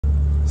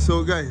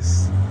So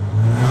guys,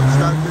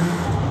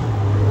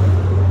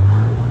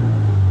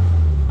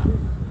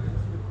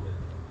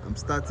 I'm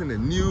starting a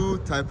new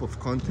type of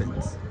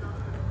content.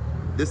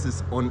 This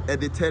is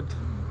unedited.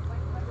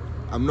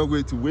 I'm not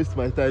going to waste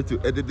my time to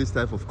edit this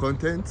type of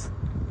content.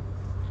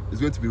 It's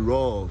going to be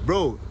raw.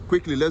 Bro,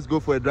 quickly, let's go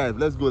for a drive.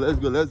 Let's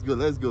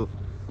go.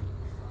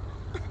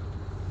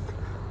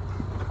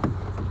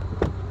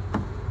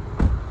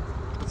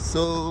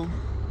 So,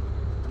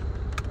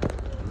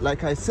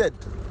 like I said,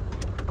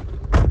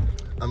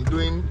 I'm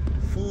doing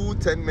full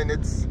 10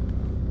 minutes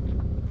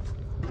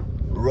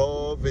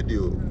raw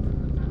video.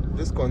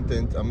 This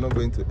content, I'm not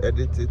going to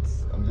edit it.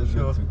 I'm just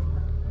going to...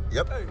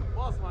 Yep. Hey,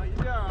 boss man, you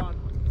there around?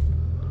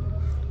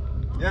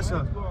 Yes,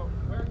 sir.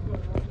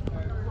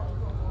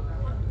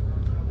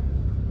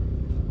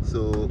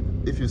 So,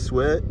 if you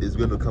swear, it's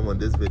going to come on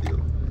this video.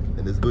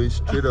 And it's going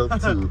straight up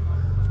to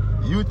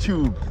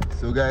YouTube.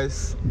 So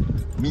guys,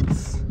 meet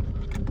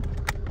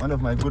one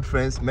of my good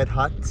friends, Med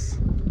Hat.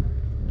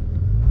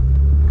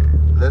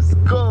 Let's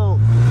go!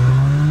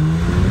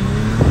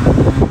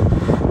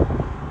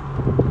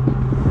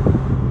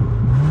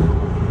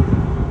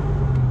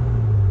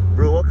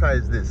 Bro, what car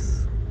is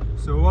this?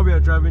 So what we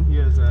are driving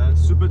here is a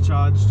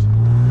supercharged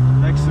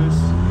Lexus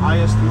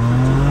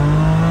IS350.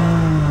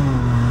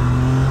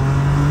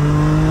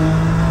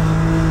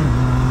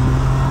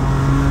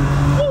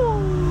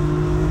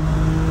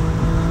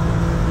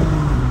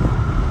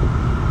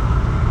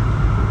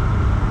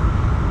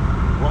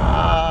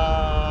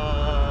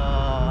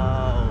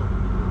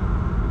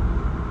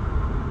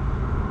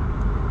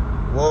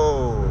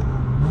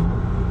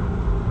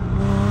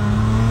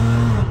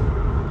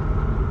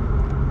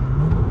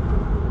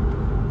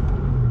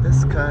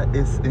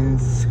 It's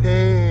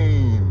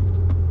insane.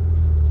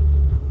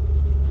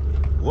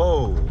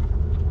 Whoa.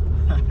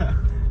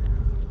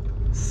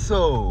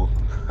 So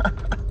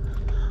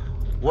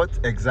what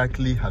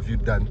exactly have you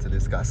done to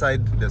this car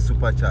aside the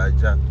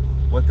supercharger?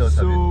 What else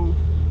have you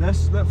done?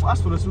 As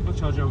for the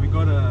supercharger, we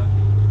got a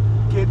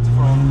kit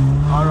from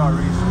RR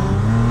Racing.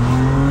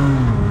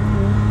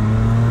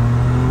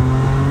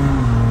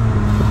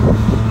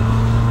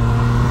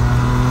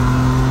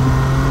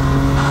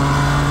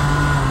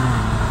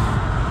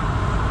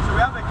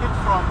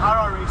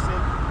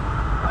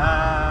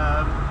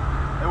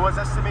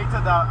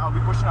 Estimated that I'll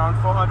be pushing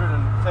around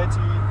 430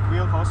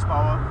 wheel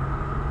horsepower.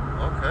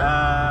 Okay.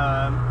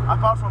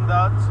 Apart from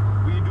that,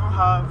 we do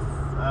have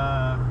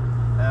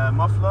a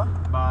muffler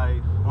by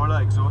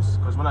Orla Exhaust,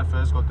 because when I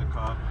first got the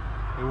car,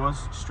 it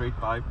was straight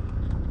pipe.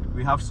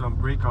 We have some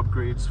brake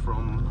upgrades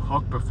from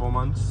Hawk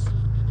Performance.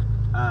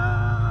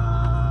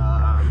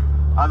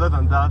 Other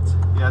than that,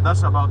 yeah,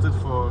 that's about it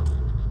for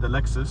the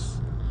Lexus.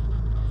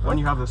 When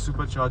you have the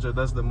supercharger,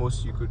 that's the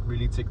most you could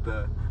really take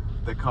the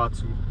car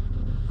to.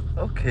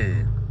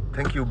 Okay,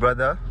 thank you,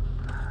 brother.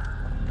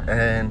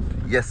 And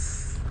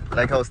yes,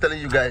 like I was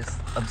telling you guys,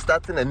 I'm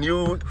starting a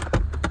new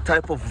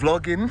type of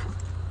vlogging,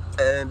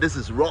 and this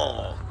is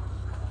raw.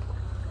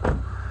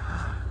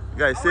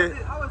 Guys,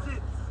 How was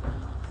it?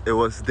 It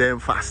was damn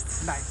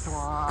fast. Nice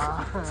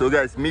one. So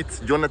guys,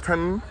 meet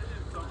Jonathan.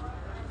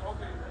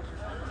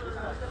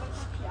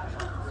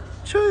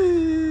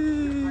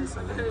 Cheese.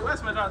 Hey,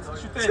 where's my dad?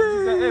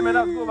 Hey, my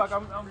dad, go back.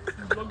 I'm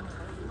vlogging.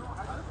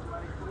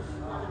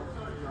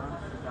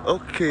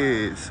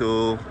 Okay,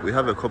 so we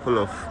have a couple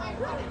of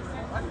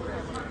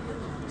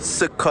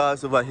sick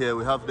cars over here.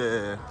 We have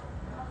the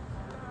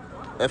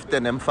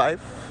F10 M5,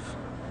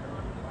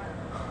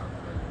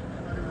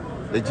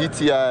 the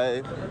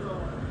GTI,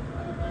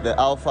 the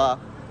Alpha.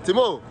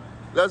 Timo,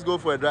 let's go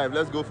for a drive.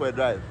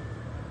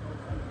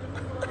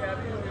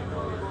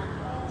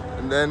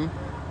 And then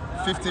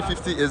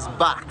 50/50 is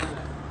back,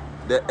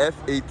 the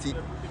F80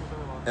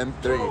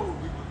 M3.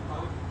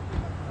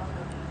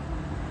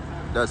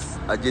 That's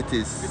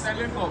Ajeti's.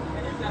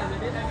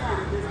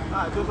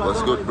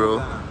 What's good,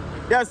 bro?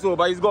 Yes, so,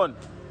 but he's gone.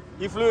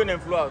 He flew in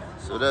and flew out.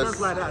 So that's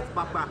Just like that,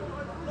 Papa.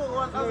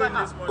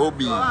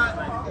 Obi.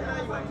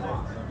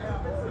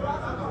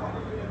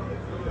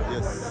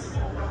 Yes.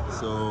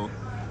 So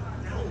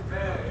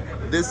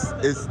this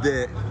is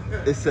the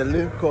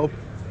ISSALINKOP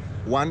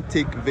one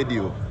take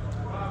video.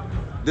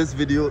 This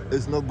video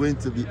is not going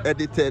to be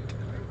edited.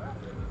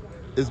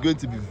 It's going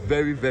to be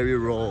very, very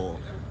raw.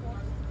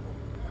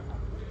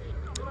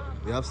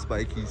 We have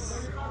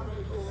spikies.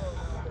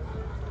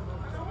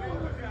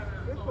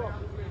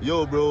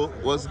 Yo, bro,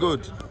 what's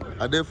good?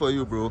 I'm there for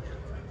you, bro.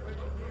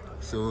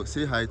 So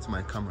say hi to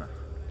my camera.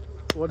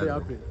 What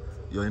happened?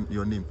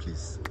 Your name,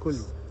 please.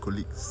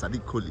 Koli.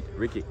 Sadiq Koli.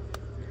 Ricky,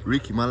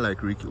 man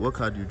like Ricky. What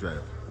car do you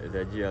drive?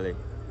 the GLA.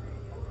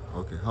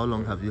 Okay, how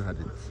long have you had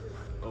it?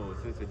 Oh,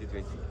 since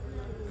 2020.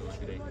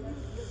 Today.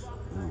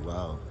 Oh,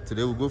 wow.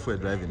 Today we'll go for a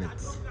drive in it.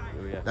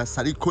 Oh, yeah. That's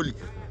Sadiq Koli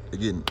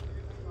again.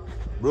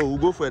 Bro, we'll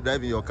go for a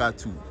drive in your car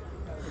too.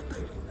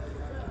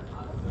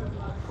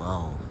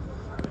 Wow.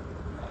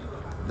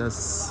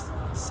 That's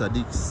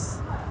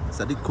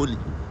Sadiq Koli.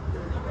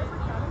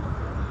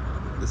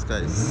 This guy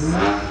is...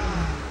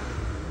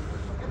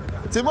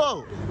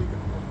 Timo!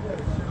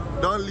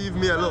 Don't leave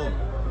me alone.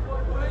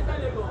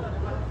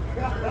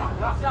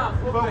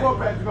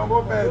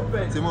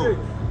 Timo,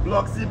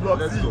 Block C,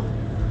 let's go.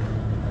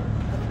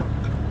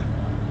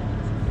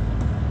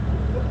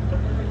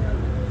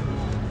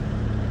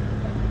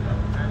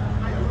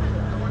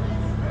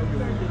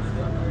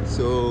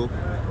 So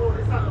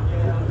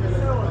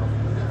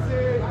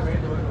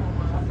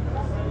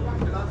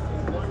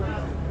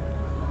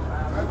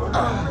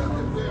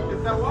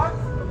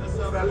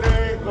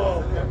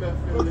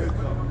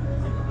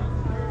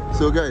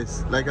so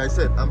guys, like I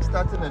said, I'm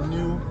starting a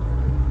new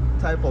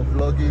type of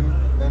vlogging,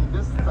 and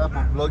this type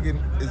of vlogging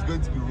is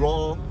going to be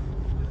raw,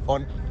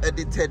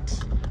 unedited.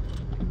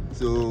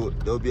 So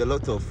there'll be a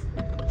lot of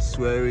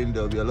swearing,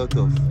 there'll be a lot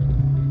of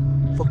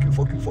fuck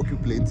you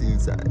plenty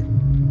inside.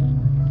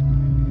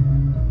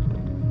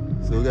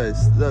 So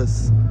guys,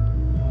 that's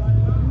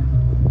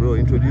bro,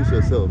 introduce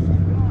yourself.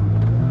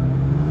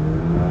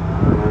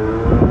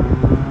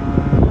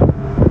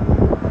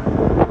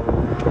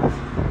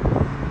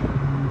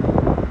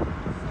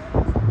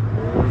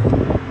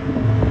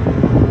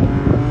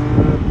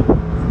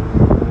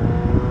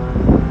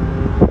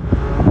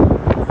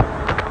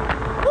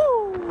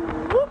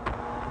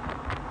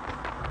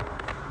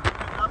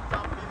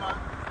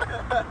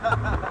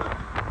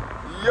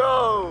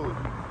 Yo,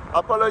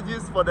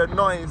 apologies for the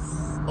noise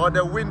or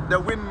the wind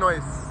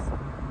noise.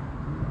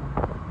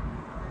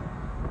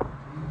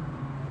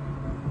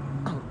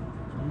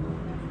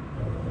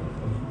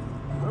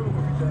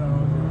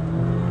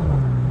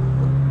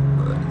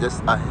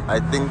 Just I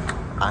think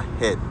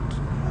ahead.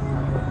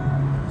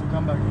 To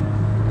come back.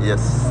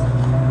 Yes.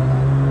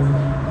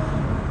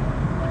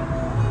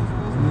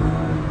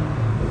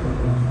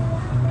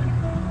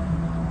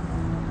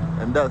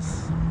 And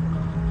that's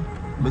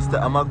Mr.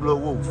 Amaglo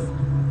Wolf.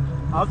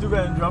 I have to go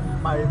and drop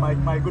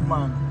my good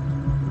man.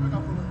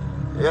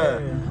 Yeah.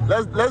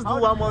 Let's do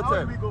one more How do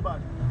turn. we go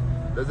back?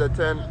 There's a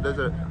turn. There's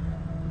a.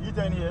 You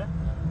turn here.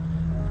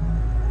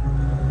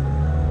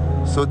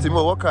 So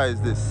Timo, what car is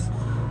this?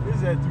 This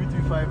is a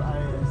 325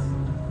 IS.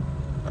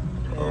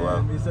 Oh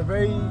wow. It's a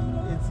very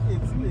it's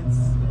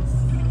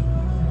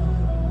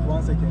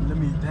 1 second, let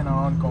me turn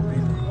around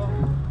completely.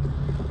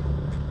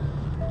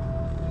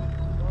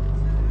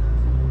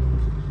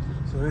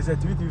 So it's a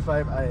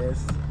 335 IS,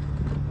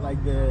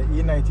 like the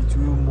E92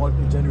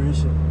 model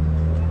generation.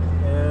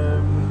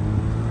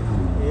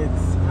 It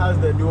has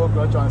the dual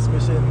clutch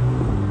transmission.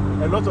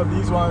 A lot of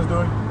these ones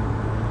don't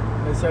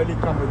necessarily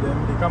come with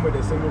them, they come with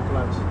a single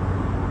clutch.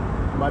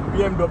 But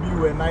BMW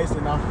were nice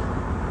enough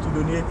to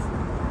donate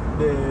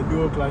the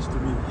dual clutch to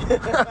me.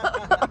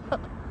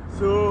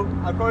 So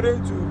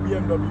according to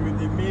BMW,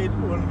 they made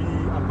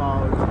only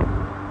about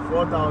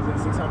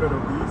 4,600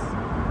 of these,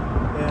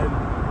 and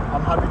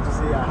I'm happy to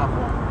say I have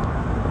one.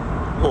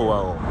 Oh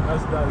wow.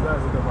 That's it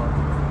about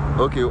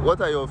it. Okay, what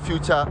are your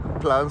future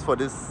plans for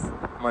this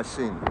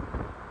machine?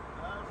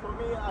 For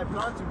me, I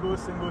plan to go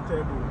single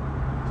turbo.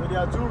 So there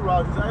are two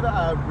routes. It's either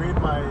I upgrade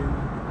my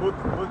both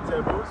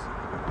turbos,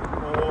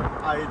 or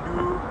I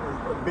do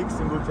a big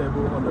single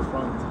turbo on the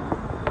front.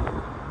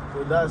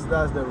 So that's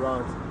the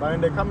route. But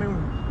in the coming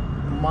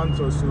months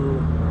or so,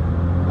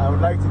 I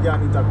would like to get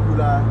an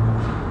intercooler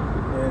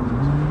and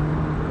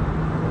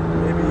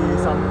maybe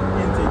some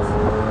intakes.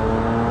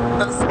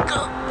 Let's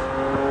go.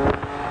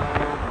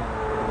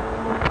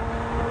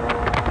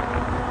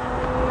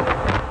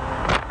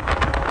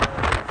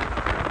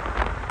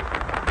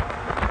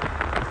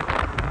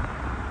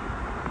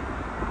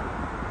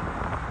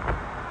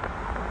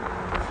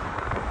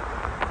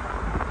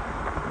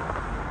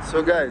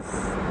 So guys,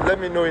 let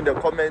me know in the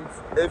comments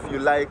if you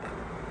like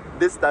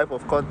this type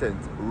of content,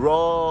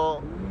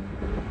 raw.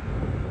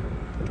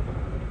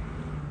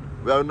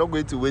 We are not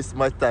going to waste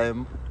much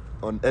time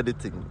on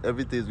editing.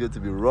 Everything is going to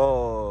be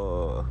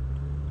raw.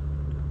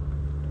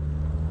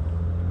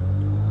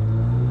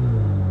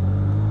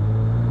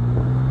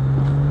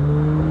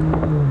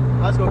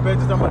 As compared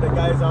to some of the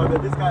guys out there,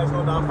 this guy is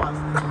not that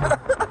fast.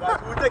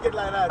 Like, we'll take it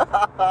like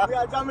that. We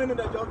are jamming in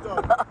the drop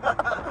top.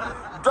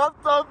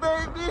 Drop top,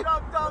 baby!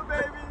 Drop top,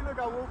 baby! Look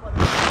at Wolf on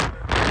the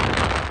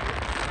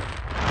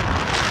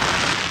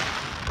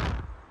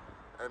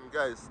And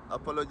guys,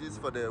 apologies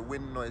for the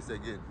wind noise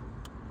again.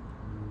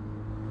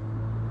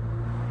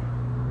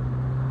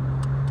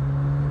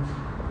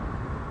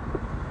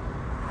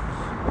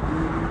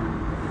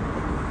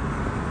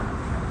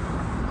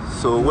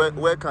 So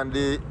where can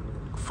they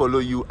follow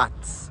you at?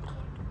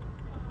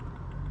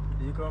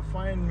 You can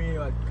find me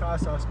at Car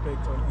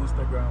Suspect on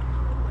Instagram,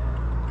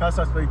 Car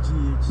Suspect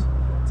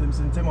GH,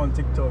 Timson Tim on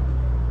TikTok,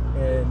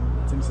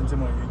 and Timson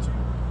Tim on YouTube.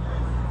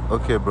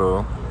 Okay,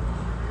 bro.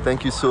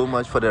 Thank you so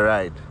much for the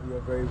ride. You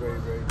are very, very,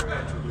 very,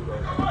 very truly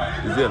welcome.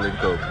 Is there a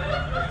link up?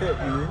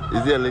 Yeah,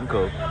 Is there a link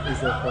up?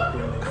 it's a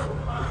fucking link.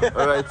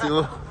 Alright,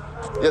 Timo.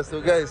 Yeah, so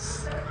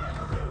guys.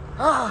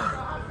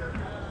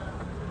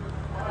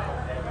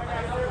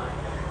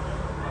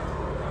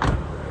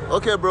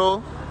 Okay,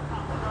 bro.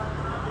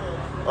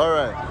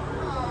 Alright.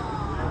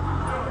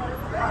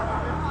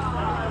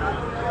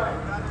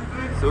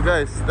 So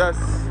guys, that's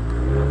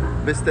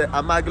Mr.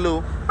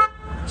 Amaglo.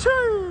 Chee!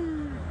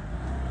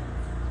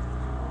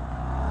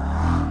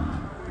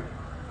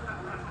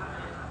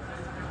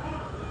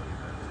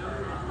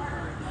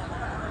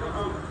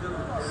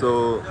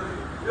 So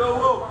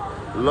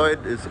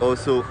Lloyd is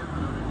also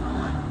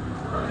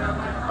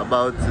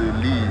about to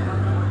leave.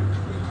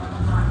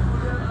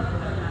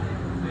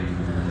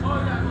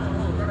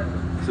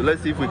 So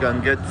let's see if we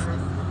can get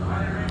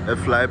a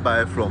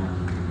flyby from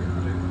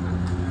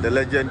the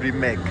legendary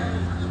Meg.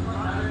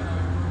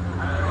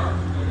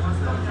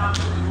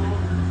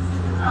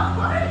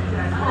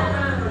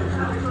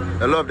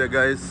 A lot of the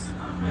guys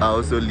are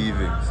also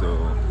leaving,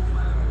 so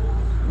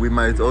we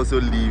might also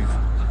leave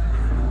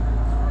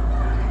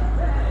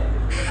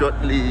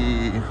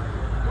shortly.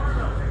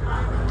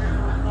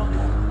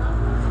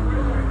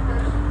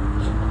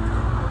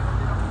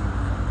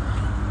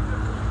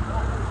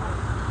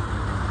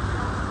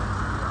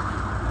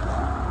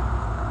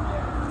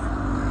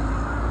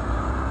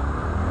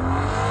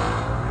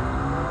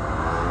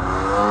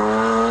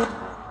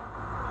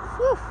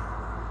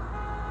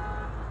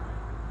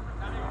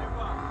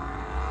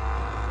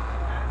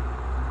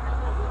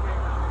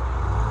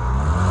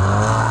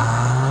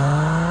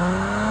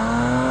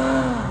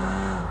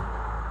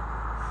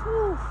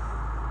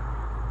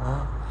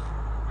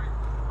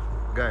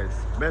 Guys,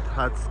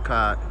 Medhart's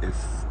car is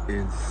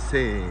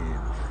insane.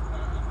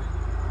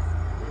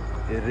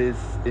 It is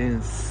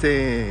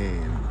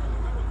insane.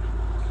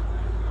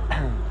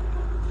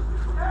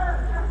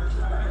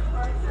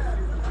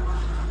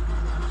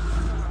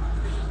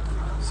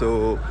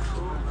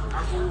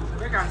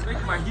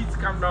 Make my heat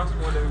come down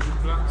small.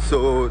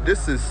 So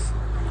this is,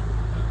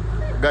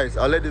 guys,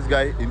 I'll let this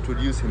guy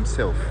introduce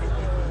himself.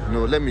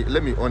 No, let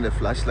me on a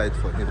flashlight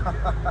for him.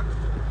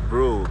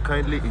 Bro,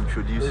 kindly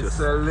introduce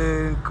yourself.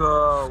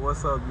 ISSALINKOP.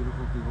 What's up,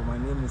 beautiful people? My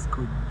name is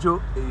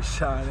Kojo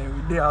Eshan, and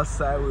we're there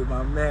outside with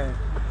my man.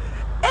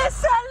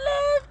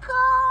 ISSALINKOP.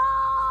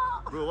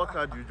 Bro, what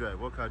car do you drive?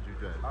 What car do you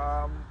drive?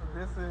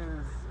 This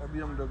is a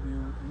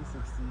BMW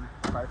E60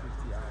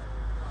 550i.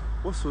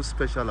 What's so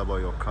special about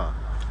your car?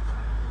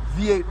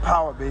 V8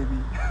 power,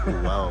 baby.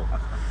 Oh, wow.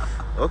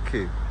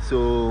 Okay,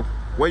 so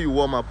when you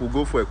warm up, we'll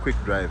go for a quick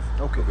drive.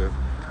 Okay.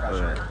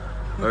 Alright.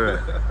 Alright.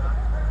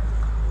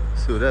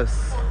 So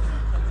that's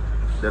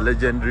the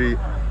legendary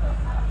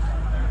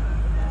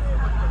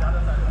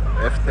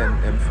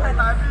F10 M5.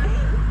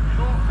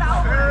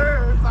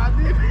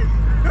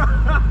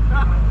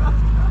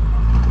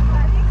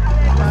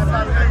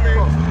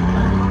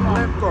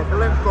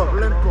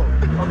 Linko.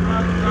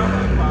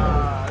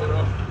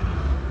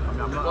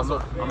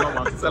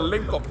 It's a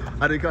link up.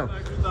 Are they come?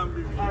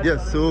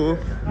 Yes, so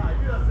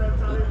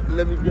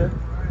let me get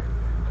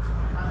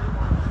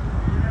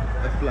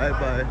a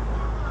flyby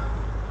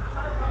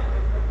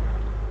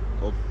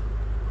of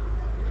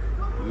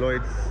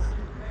Lloyd's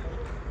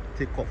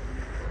takeoff.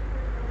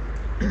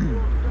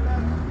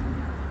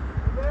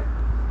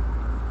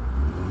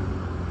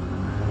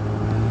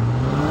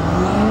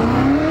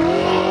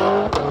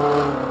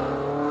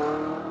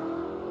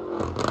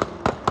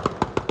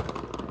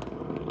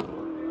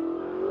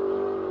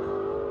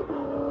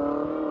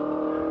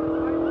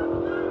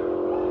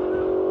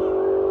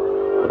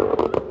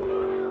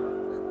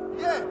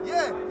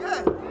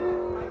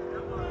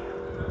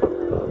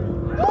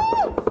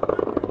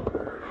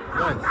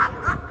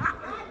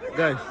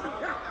 Guys,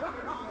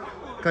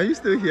 can you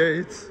still hear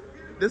it?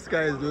 This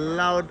guy is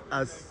loud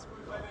as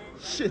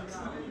shit.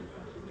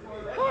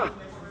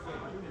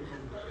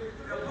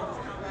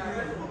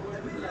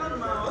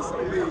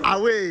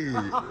 Away!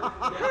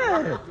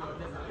 Hey.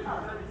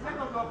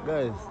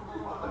 Guys,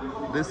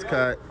 this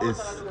car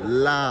is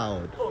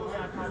loud.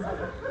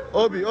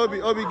 Obi,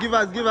 give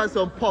us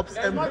some pops.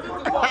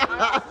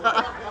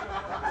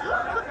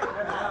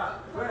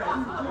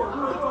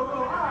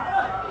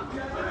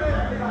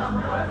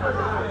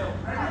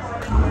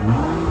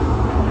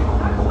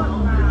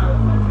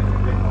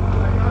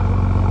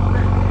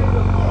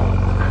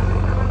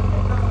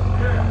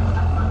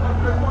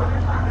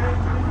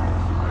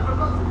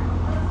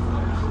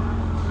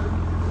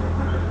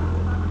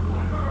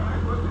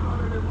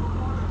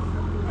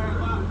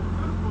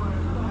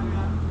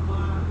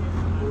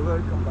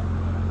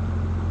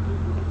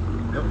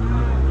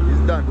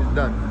 He's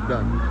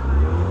done.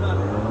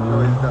 No,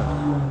 he's done.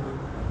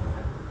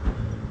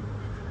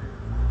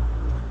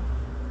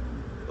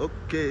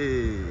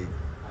 Okay.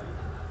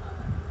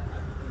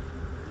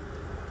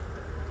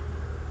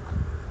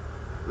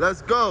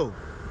 Let's go.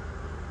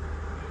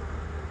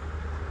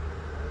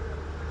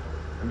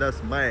 And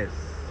that's Miles.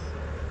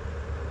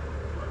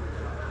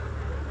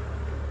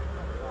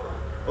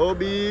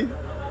 Obi.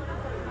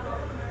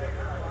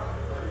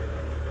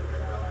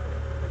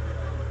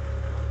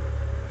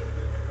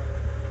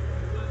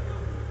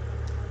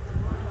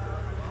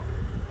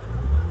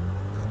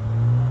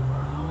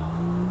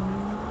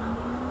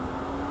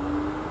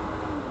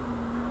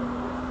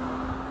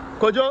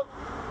 Kojo,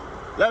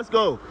 let's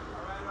go.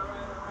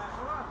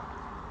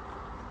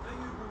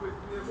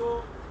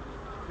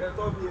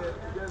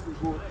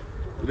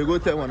 They go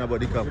 10 one about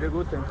the camp.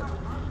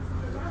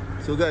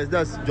 So guys,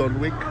 that's John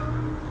Wick.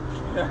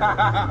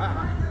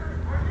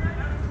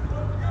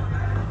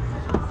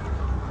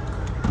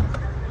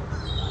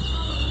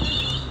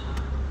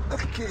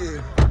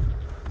 Okay.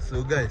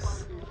 So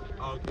guys,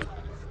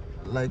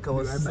 like I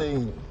was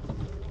saying,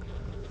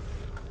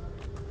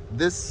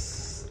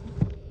 this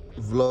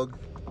vlog,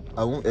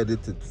 I won't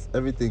edit it.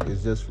 Everything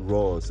is just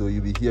raw, so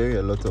you'll be hearing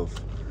a lot of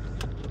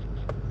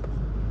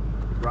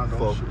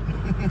Random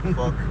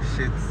fuck,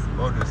 shit,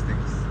 all those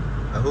things.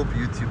 I hope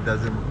YouTube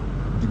doesn't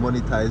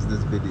demonetize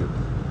this video.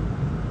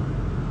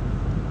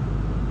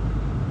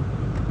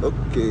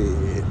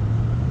 Okay.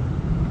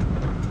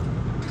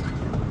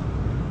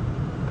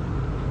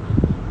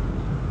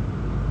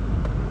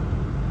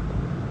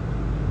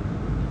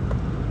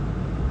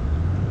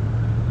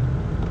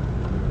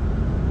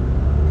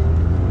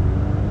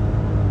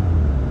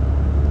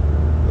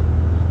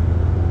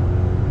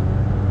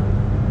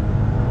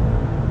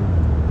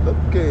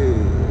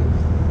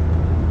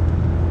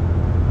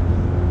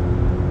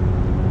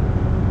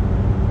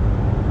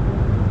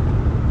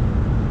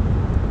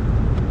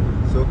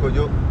 So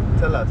Kojo,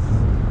 tell us,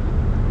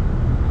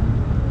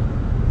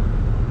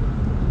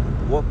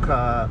 what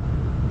car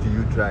do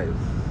you drive?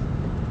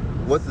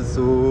 What is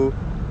so,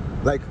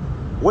 like,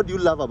 what do you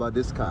love about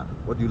this car?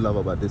 What do you love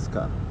about this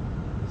car?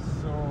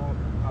 So,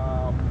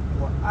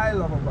 what I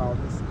love about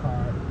this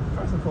car,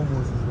 first and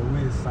foremost, is the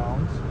way it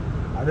sounds.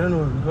 I don't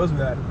know, because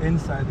we are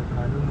inside the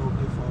car, I don't know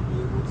if I'll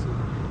be able to.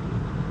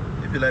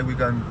 If you like, we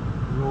can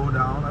roll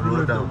down. I don't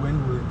know if the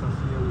wind will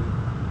interfere with.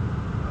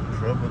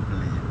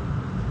 Probably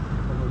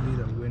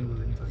the wind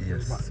will interfere.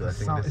 Yes, But so I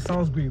think it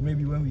sounds great.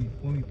 Maybe when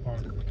we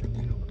park, we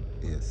can,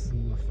 yes,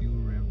 do a few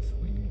revs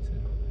for you to.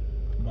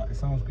 But it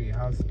sounds great. It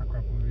has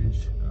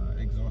Akrapovic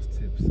exhaust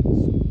tips, so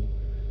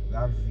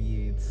that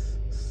V8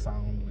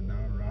 sound with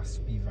that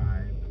raspy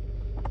vibe,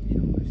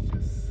 it's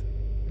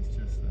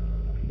just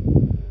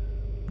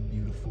a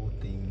beautiful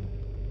thing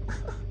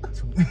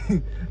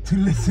to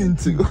listen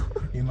to,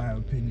 in my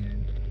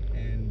opinion.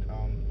 And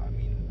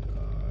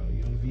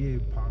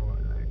V8 power,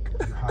 like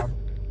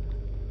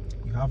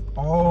you have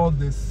all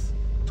this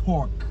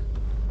torque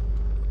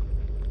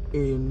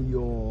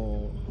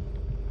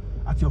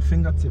at your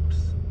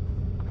fingertips,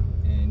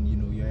 and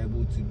you're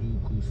able to do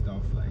cool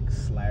stuff like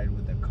slide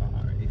with the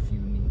car if you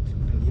need to.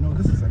 And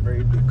this is a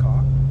very big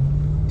car.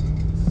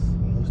 It's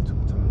almost 2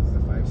 tons, the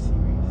 5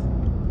 Series.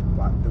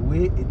 But the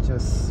way it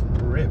just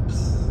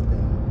rips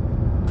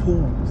and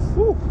pulls,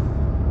 woo,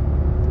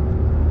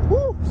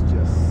 it's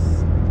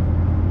just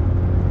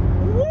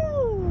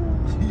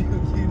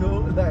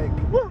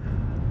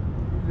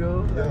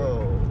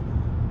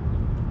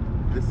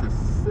this is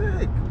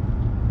sick.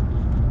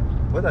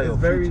 What are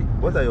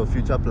your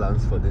future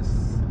plans for this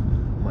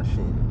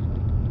machine?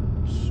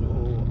 So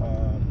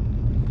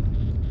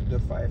the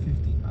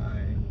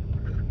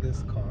 550i,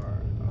 this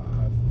car,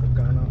 the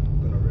Ghana,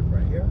 I'm gonna rip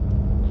right here.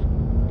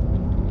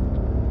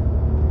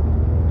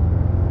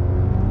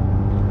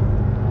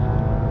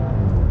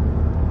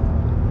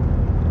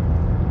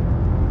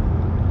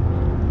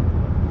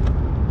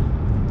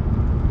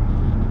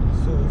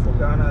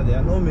 Ghana, there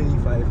are no many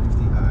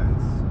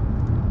 550i's.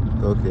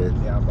 Okay.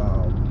 There are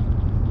about,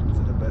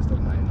 to the best of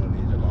my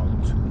knowledge,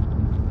 about 2.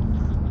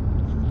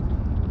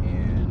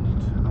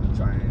 And I'm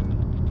trying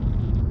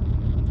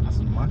as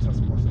much as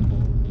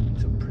possible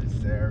to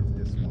preserve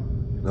this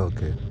one.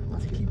 Okay.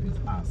 To keep it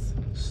as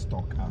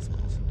stock as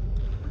possible.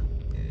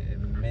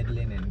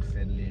 Meddling and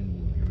fiddling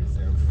will be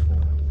reserved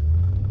for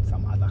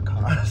some other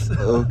cars.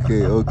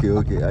 Okay.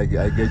 I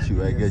get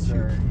you. I get you.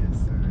 Yes,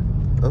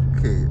 sir.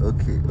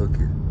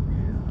 Okay.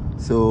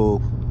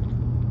 So,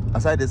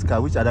 aside this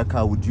car, which other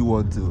car would you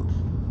want to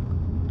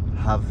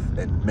have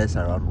and mess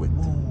around with?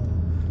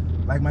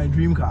 Ooh, like my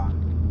dream car?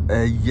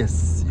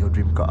 Yes, your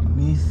dream car.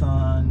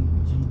 Nissan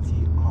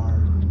GT-R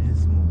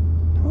Nismo.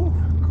 Bro,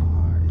 that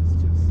car is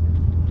just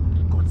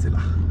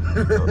Godzilla.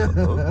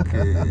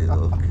 Okay.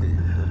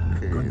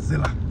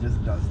 Godzilla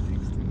just does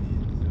things to me.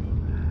 So,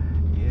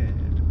 yeah,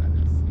 that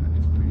is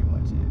pretty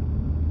much it.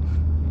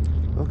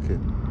 Okay.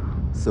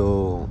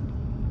 So,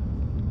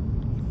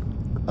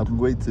 I'm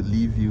going to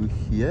leave you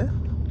here.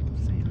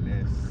 Say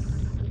less.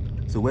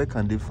 So where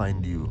can they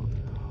find you?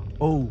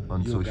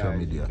 On social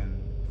media. You can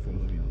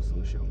follow me on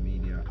social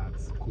media at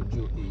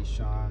Kojo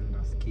Eshan.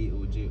 That's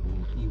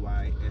KOJOEYSHUN.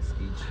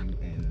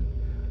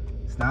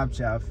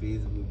 Snapchat,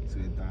 Facebook,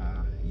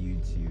 Twitter,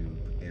 YouTube,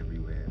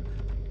 everywhere.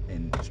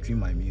 And stream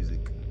my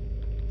music,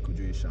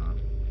 Kojo Eshan,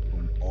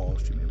 on all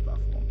streaming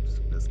platforms.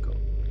 Let's go.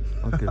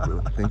 Okay,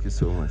 bro. Thank you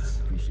so much.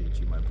 Appreciate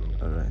you, my bro.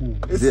 All right.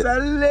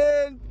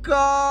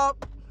 ISSALINKOP.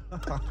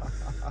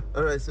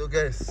 All right, so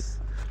guys,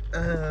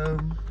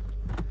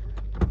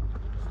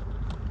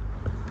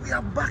 we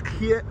are back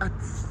here at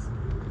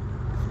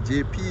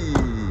JP.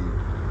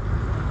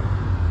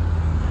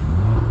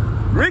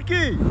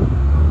 Ricky.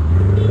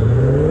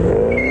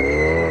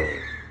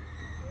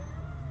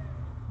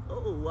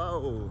 Oh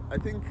wow! I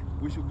think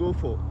we should go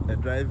for a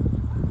drive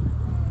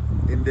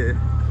in the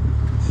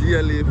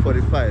GLA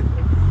 45.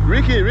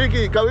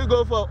 Ricky, can we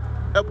go for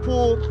a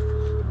pool?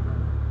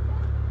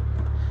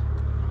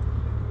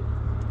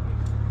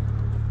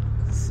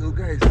 So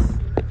guys,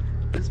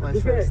 this is my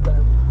first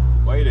time.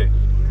 Why are you there?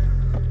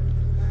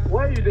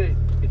 Where are you there?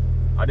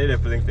 I did a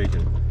filling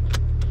station.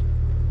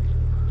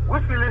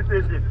 Which filling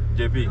station?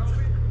 JP.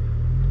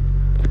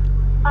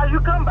 You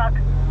come back.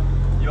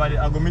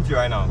 I'll go meet you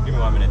right now. Give me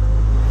 1 minute.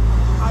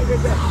 I'll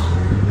get there.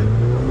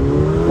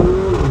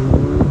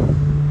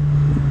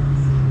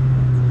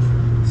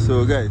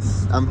 So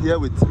guys, I'm here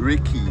with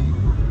Ricky.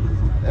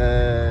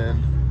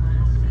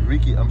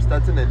 Ricky, I'm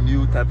starting a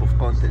new type of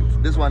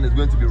content. This one is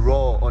going to be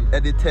raw,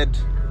 unedited.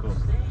 Cool.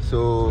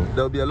 So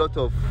there'll be a lot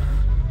of...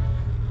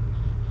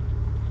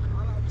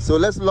 So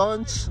let's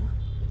launch.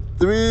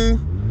 3,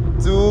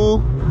 2,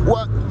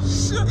 1.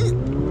 Shit!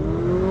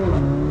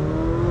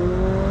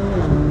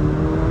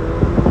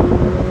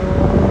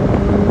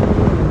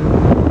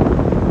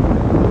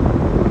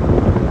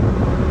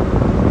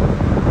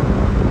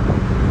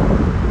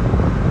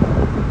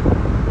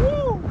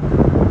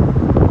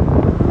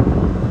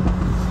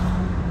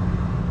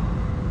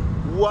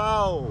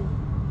 Wow,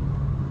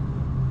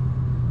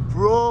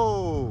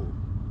 bro.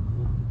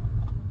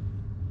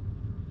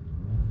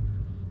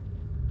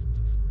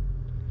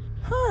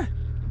 Huh.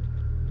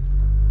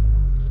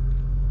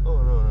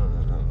 Oh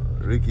no.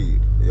 Ricky,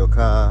 your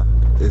car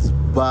is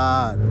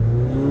bad.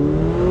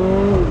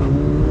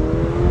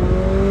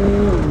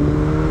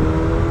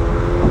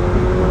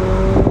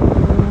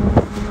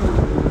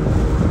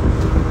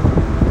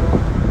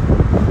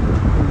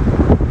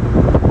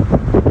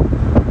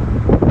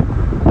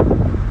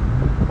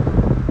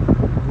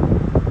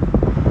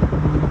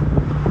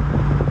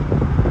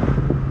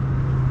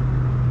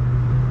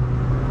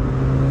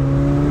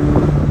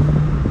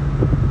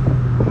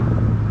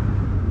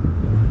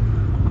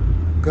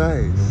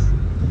 Guys,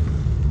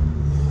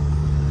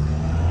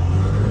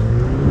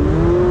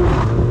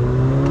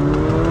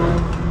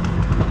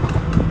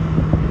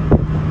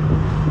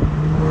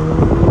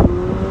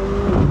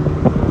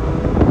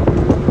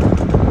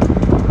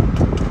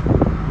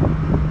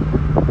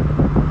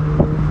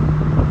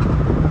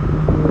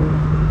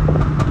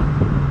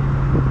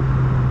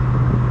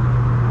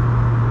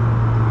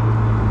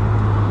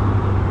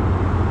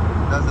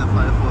 that's a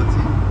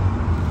 540.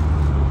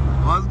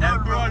 What's Hey,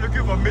 good, bro, bro?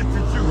 looking for mate to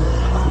chew.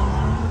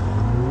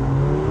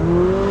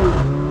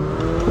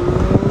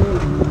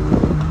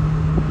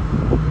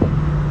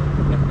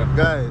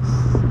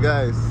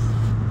 Guys,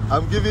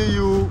 I'm giving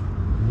you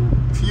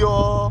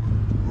pure,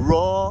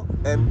 raw,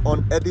 and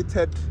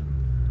unedited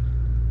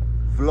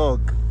vlog.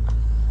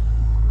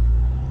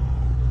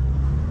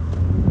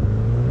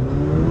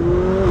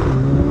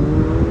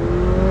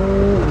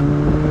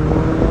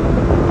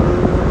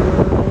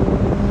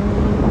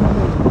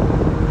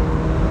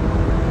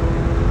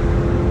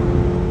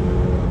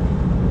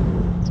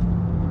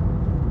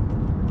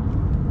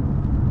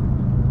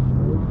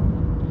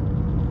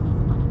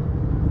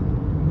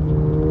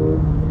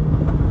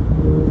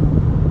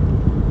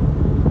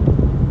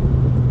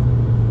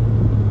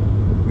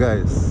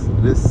 Guys,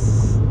 this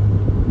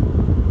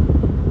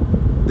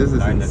is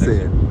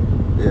insane.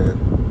 Yeah.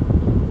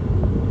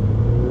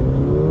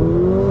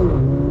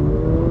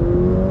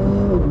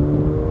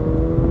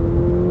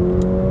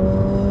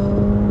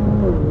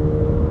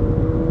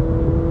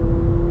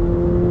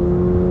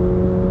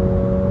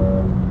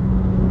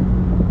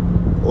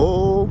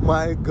 Oh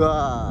my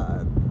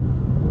God.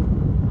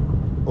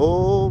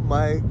 Oh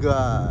my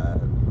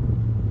God.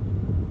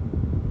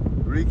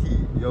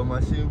 Ricky, your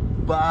machine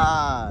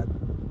bad.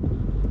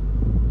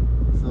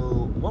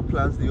 So, what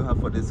plans do you have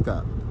for this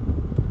car?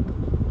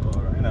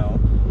 Right now.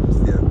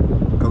 Yeah.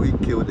 Can we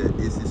kill the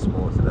AC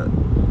small so that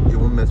it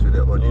won't mess with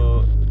the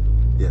audio?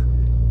 Yeah.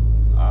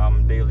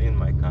 I'm daily in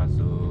my car,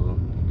 so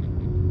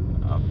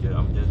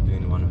I'm just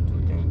doing 1 or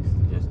 2 things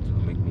just to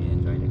make me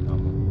enjoy the car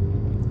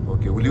more.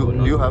 Okay.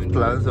 Do you have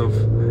plans of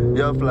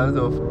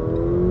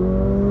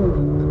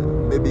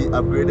maybe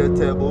upgraded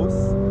turbos?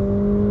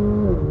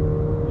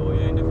 Oh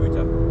yeah, in the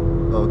future.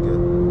 Okay.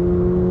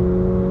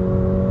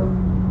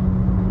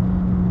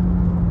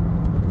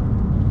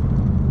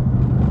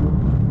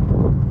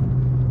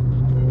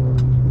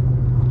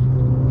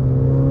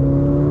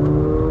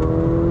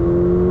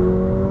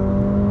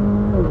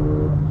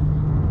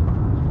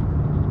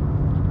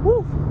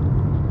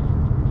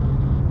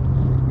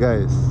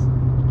 Guys,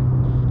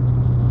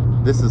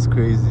 this is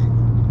crazy.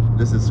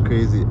 This is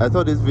crazy. I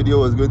thought this video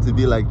was going to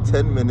be like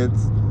 10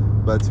 minutes,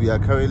 but we are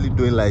currently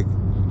doing like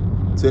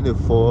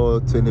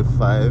 24,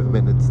 25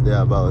 minutes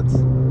thereabouts.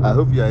 I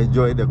hope you are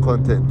enjoying the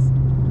content.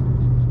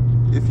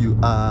 If you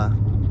are,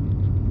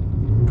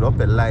 drop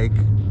a like,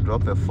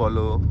 drop a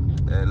follow,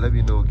 and let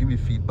me know. Give me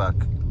feedback.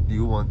 Do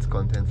you want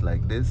content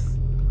like this?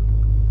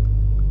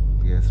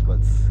 Yes,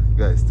 but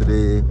guys,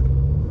 today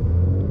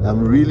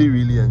I'm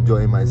really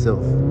enjoying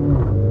myself.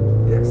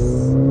 Yes.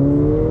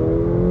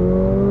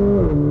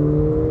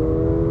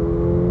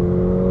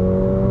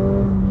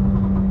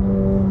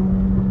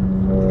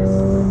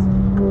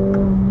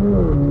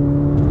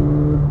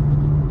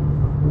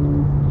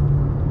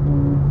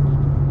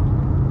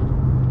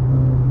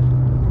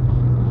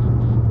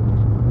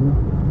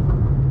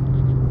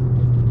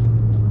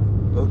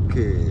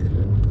 Okay.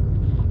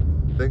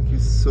 Thank you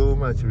so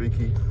much,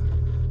 Ricky.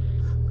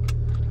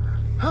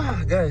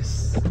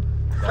 Guys,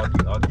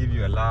 I'll give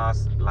you a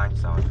last line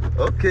sound.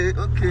 Okay,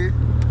 okay.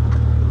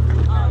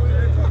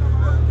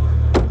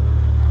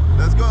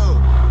 Let's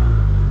go.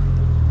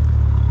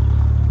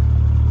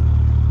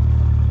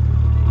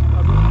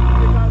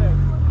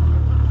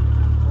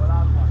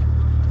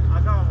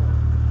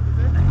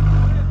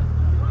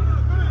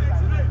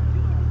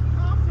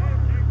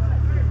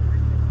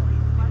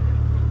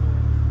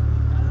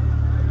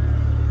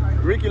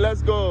 Ricky,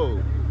 let's go.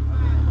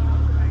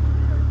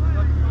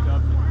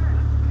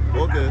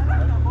 Okay.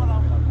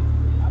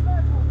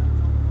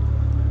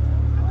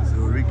 So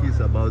Ricky's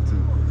about to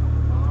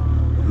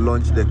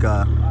launch the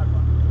car.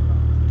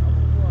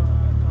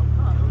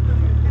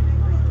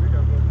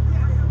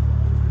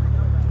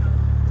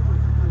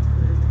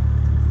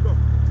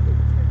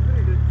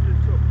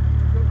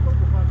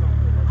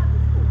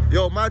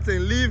 Yo,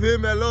 Martin, leave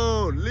him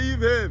alone.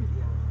 Leave him.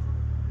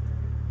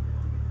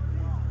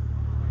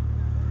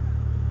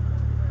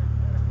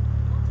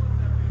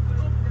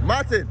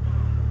 Martin.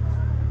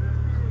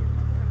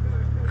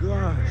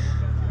 Gosh.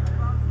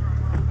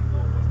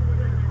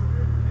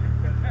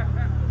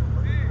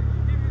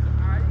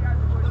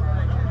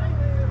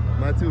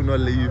 Martin will not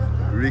leave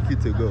Ricky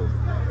to go.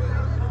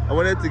 I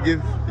wanted to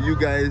give you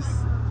guys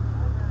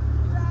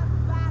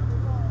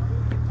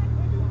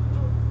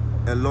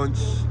a launch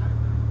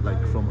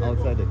like from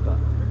outside the car.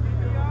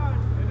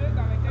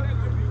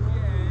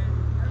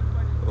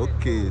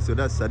 Okay, so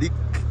that's Sadiq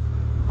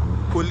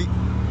Koli.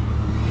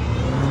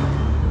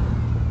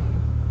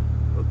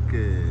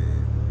 Okay.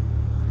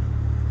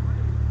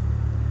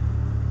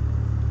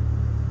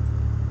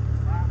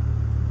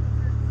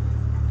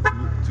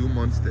 Two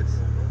monsters.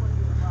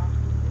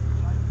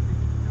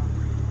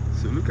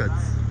 So look at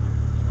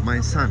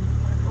my son.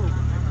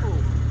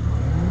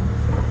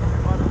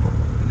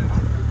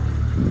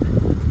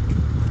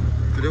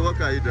 Today, what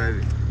car are you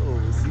driving? Oh,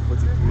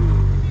 C43.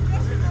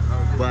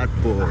 Bad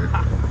boy.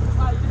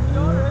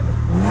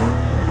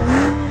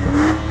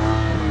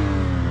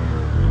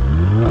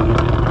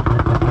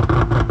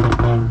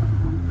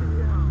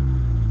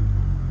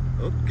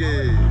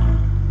 Okay.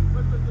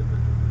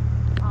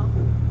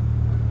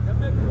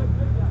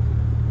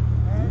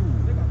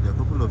 There are a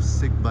couple of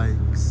sick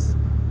bikes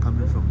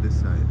coming from this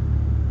side.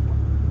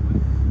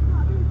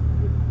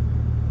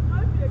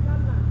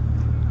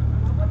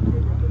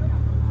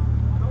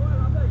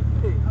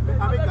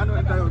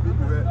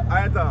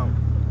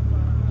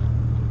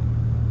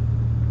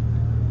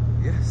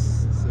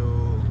 Yes, so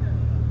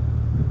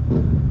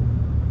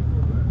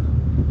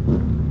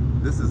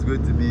this is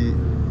going to be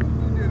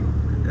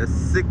a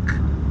sick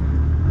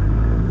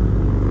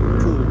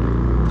pool.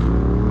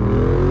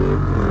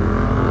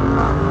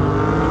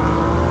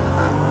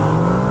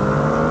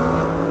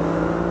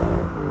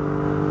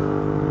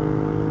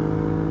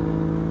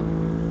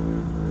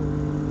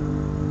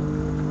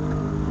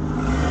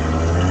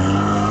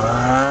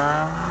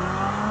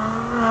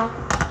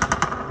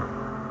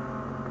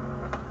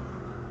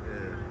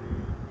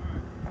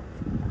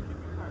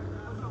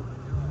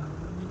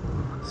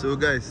 So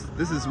guys,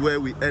 this is where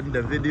we end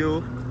the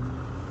video.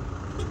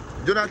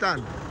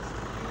 Jonathan,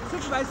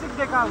 6x6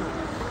 decal.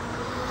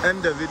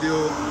 end the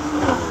video.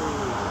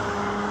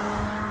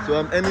 So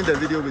I'm ending the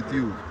video with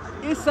you.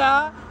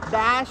 ISSALINKOP.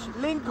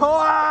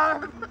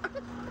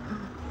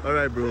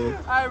 Alright bro.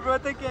 Alright bro,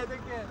 take care,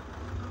 take care.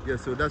 Yeah,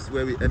 so that's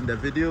where we end the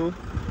video.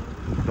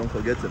 Don't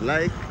forget to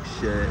like,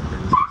 share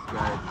and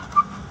subscribe.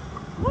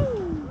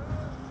 Woo!